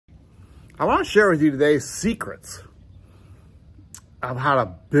I want to share with you today secrets of how to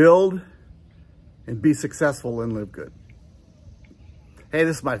build and be successful and live good. Hey,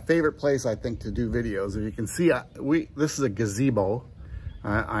 this is my favorite place, I think, to do videos. If you can see, this is a gazebo.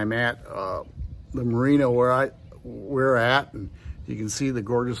 I'm at the marina where we're at, and you can see the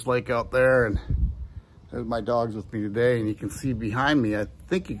gorgeous lake out there, and there's my dogs with me today, and you can see behind me, I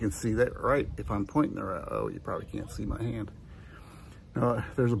think you can see that right if I'm pointing there. Oh, you probably can't see my hand.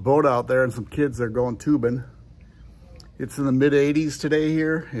 There's a boat out there and some kids are going tubing. It's in the mid-80s today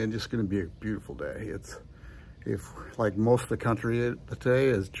here, and just going to be a beautiful day. If like most of the country today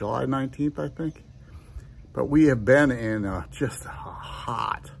is July 19th, I think. But we have been in just a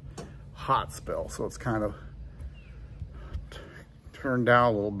hot spell, so it's kind of turned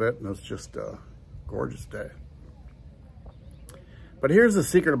down a little bit, and it's just a gorgeous day. But here's the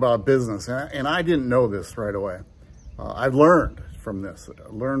secret about business, and I didn't know this right away. I've learned from this. I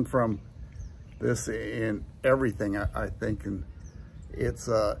learned from this in everything, I think, and it's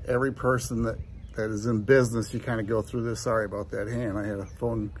every person that is in business, you kind of go through this. Sorry about that hand. I had a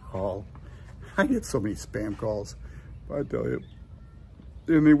phone call. I get so many spam calls, I tell you.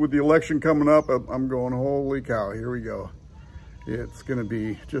 And then with the election coming up, I'm going, holy cow, here we go. It's going to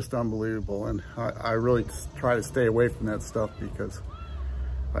be just unbelievable. And I really try to stay away from that stuff because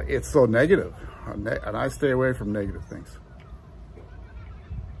it's so negative. And I stay away from negative things.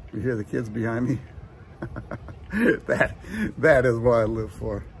 You hear the kids behind me? That is what I live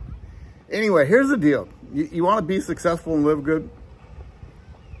for. Anyway, here's the deal. You want to be successful and live good?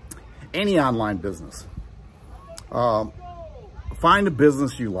 Any online business. Find a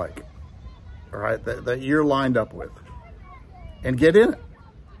business you like, all right, that you're lined up with, and get in it.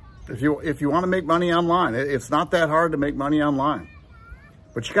 If you want to make money online, it's not that hard to make money online,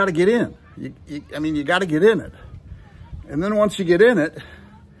 but you got to get in. I mean, you got to get in it. And then once you get in it,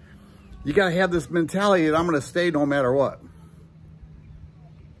 you got to have this mentality that I'm going to stay no matter what.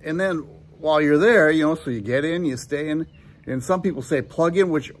 And then while you're there, so you get in, you stay in, and some people say plug in,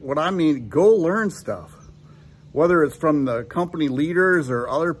 what I mean, go learn stuff, whether it's from the company leaders or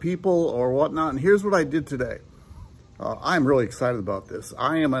other people or whatnot. And here's what I did today. I'm really excited about this.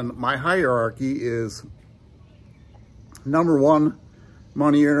 My hierarchy is number 1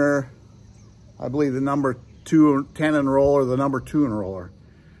 money earner, I believe the number 10 enroller, the number 2 enroller.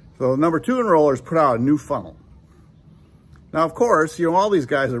 So the number 2 enrollers put out a new funnel. Now, of course, all these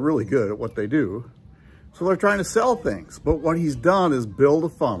guys are really good at what they do. So they're trying to sell things. But what he's done is build a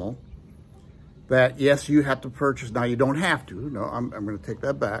funnel that, yes, you have to purchase. Now, you don't have to. No, I'm going to take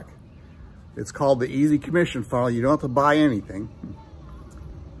that back. It's called the Easy Commission Funnel. You don't have to buy anything.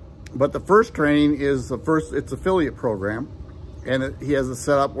 But the first training is it's affiliate program. And he has it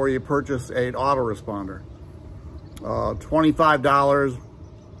set up where you purchase an autoresponder. $25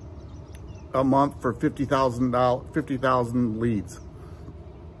 a month for 50,000 leads.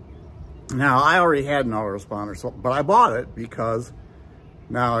 Now, I already had an autoresponder, but I bought it because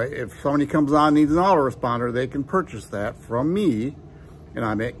now if somebody comes on and needs an autoresponder, they can purchase that from me, and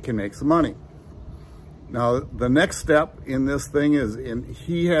I can make some money. Now, the next step in this thing is,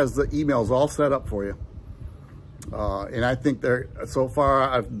 he has the emails all set up for you. And I think so far,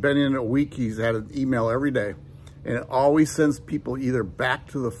 I've been in a week, he's had an email every day, and it always sends people either back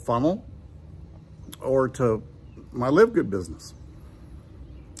to the funnel or to my LiveGood business.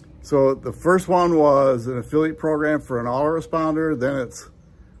 So the first one was an affiliate program for an autoresponder. Then it's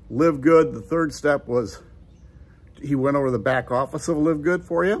LiveGood. The third step was he went over the back office of LiveGood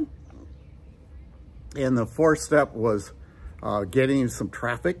for you. And the fourth step was getting some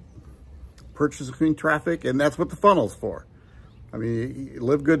traffic, purchasing traffic, and that's what the funnel's for. I mean,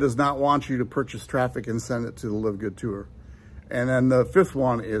 LiveGood does not want you to purchase traffic and send it to the LiveGood tour. And then the fifth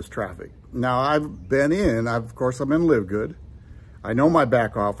one is traffic. Now, I've been in, of course, I'm in LiveGood. I know my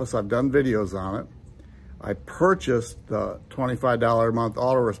back office. I've done videos on it. I purchased the $25 a month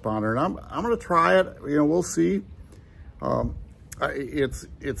autoresponder, and I'm going to try it. We'll see.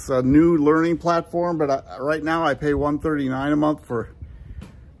 It's a new learning platform, but right now I pay $139 a month for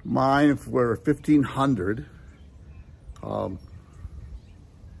mine for 1,500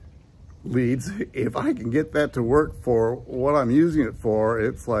 leads. If I can get that to work for what I'm using it for,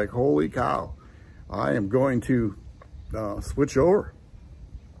 it's like, holy cow, I am going to switch over.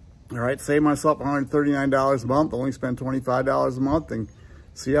 All right, save myself $139 a month, only spend $25 a month, and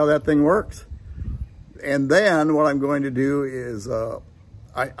see how that thing works. And then what I'm going to do is,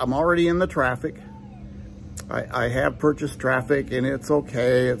 I'm already in the traffic. I have purchased traffic, and it's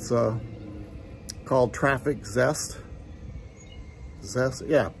okay. It's called Traffic Zest.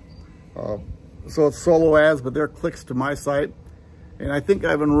 Yeah. So it's solo ads, but they're clicks to my site. And I think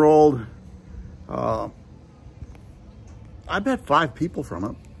I've enrolled I met 5 people from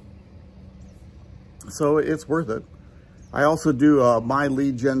it. So it's worth it. I also do my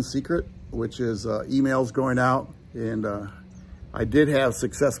lead gen secret, which is emails going out. And I did have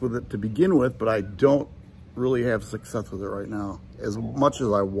success with it to begin with, but I don't really have success with it right now as much as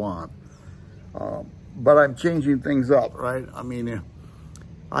I want. But I'm changing things up, right? I mean,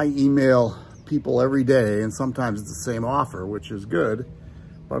 I email people every day, and sometimes it's the same offer, which is good,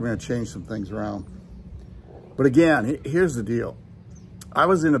 but I'm going to change some things around. But again, here's the deal. I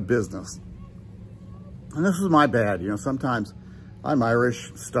was in a business, and this was my bad. You know, sometimes I'm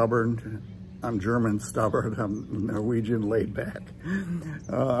Irish, stubborn. I'm German, stubborn. I'm Norwegian, laid back.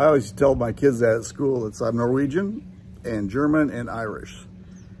 I always tell my kids that at school. I'm Norwegian and German and Irish.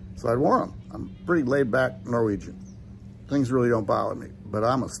 So I'd warn them. I'm pretty laid back Norwegian. Things really don't bother me, but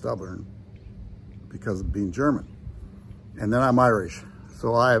I'm a stubborn because of being German. And then I'm Irish.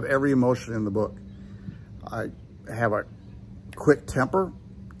 So I have every emotion in the book. I have a quick temper.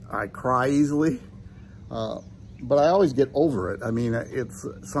 I cry easily. But I always get over it. I mean,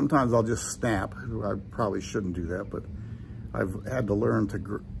 sometimes I'll just snap. I probably shouldn't do that, but I've had to learn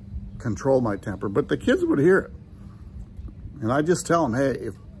to control my temper. But the kids would hear it. And I just tell them, hey,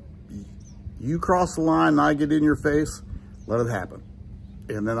 if you cross the line and I get in your face, let it happen.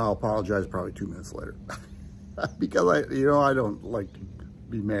 And then I'll apologize probably 2 minutes later. Because I don't like to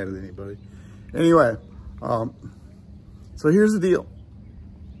be mad at anybody. Anyway, so here's the deal.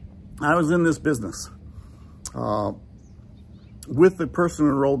 I was in this business with the person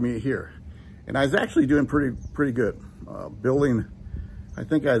who enrolled me here. And I was actually doing pretty good. Building, I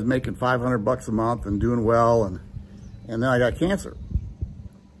think I was making $500 a month and doing well. And then I got cancer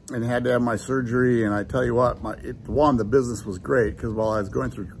and had to have my surgery. And I tell you what, the business was great because while I was going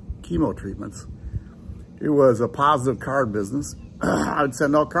through chemo treatments, it was a positive card business. I would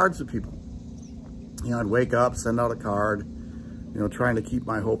send out cards to people. You know, I'd wake up, send out a card, trying to keep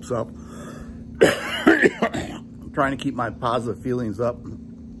my hopes up. Trying to keep my positive feelings up.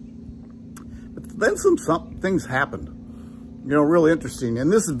 But then some things happened, really interesting.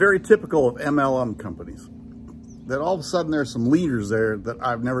 And this is very typical of MLM companies, that all of a sudden there's some leaders there that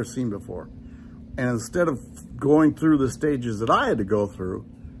I've never seen before. And instead of going through the stages that I had to go through,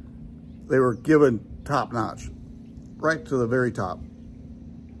 they were given top notch, right to the very top.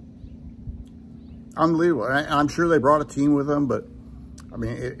 Unbelievable. I'm sure they brought a team with them, but I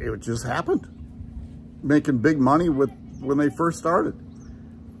mean, it just happened. Making big money when they first started.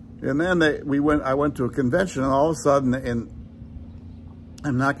 And then I went to a convention, and all of a sudden, and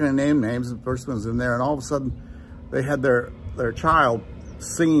I'm not going to name names, the person was in there, and all of a sudden they had their child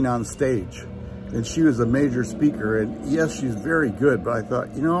singing on stage. And she was a major speaker, and yes, she's very good, but I thought,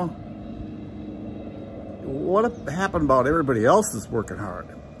 what happened about everybody else that's working hard?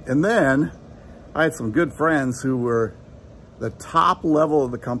 And then I had some good friends who were the top level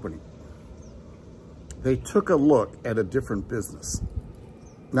of the company. They took a look at a different business.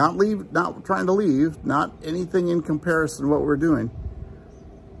 Not trying to leave, not anything in comparison to what we're doing.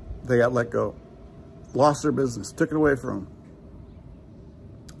 They got let go. Lost their business, took it away from them.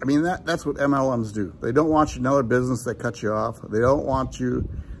 I mean, that's what MLMs do. They don't want you in another business, they cut you off. They don't want you,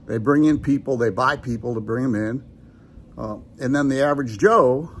 they bring in people, they buy people to bring them in. And then the average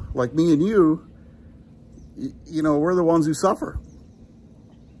Joe, like me and you, we're the ones who suffer.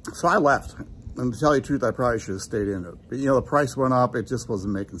 So I left. And to tell you the truth, I probably should have stayed in it. But, the price went up. It just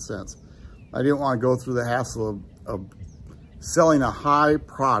wasn't making sense. I didn't want to go through the hassle of selling a high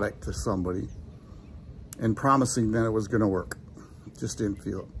product to somebody and promising that it was going to work. Just didn't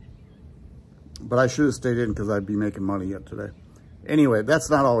feel it. But I should have stayed in because I'd be making money yet today. Anyway, that's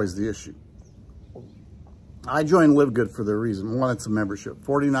not always the issue. I joined LiveGood for the reason. One, it's a membership.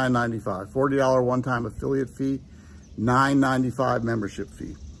 $49.95. $40 one-time affiliate fee. $9.95 membership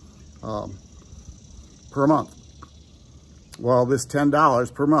fee. Per month. Well, this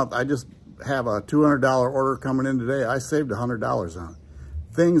 $10 per month, I just have a $200 order coming in today. I saved $100 on it.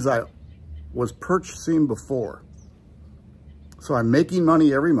 Things I was purchasing before. So I'm making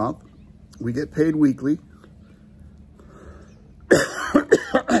money every month. We get paid weekly.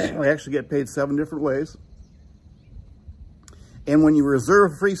 We actually get paid 7 different ways. And when you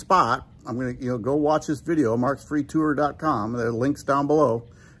reserve a free spot, I'm going to go watch this video, marksfreetour.com. There are links down below.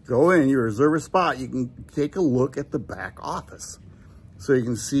 Go in, you reserve a spot, you can take a look at the back office. So you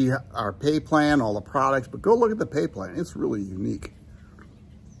can see our pay plan, all the products, but go look at the pay plan. It's really unique.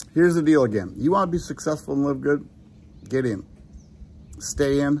 Here's the deal again. You want to be successful and live good? Get in.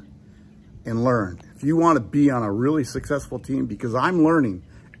 Stay in and learn. If you want to be on a really successful team, because I'm learning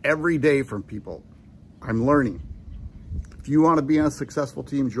every day from people. I'm learning. If you want to be on a successful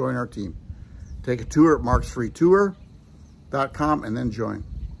team, join our team. Take a tour at marksfreetour.com and then join.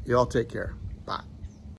 You all take care.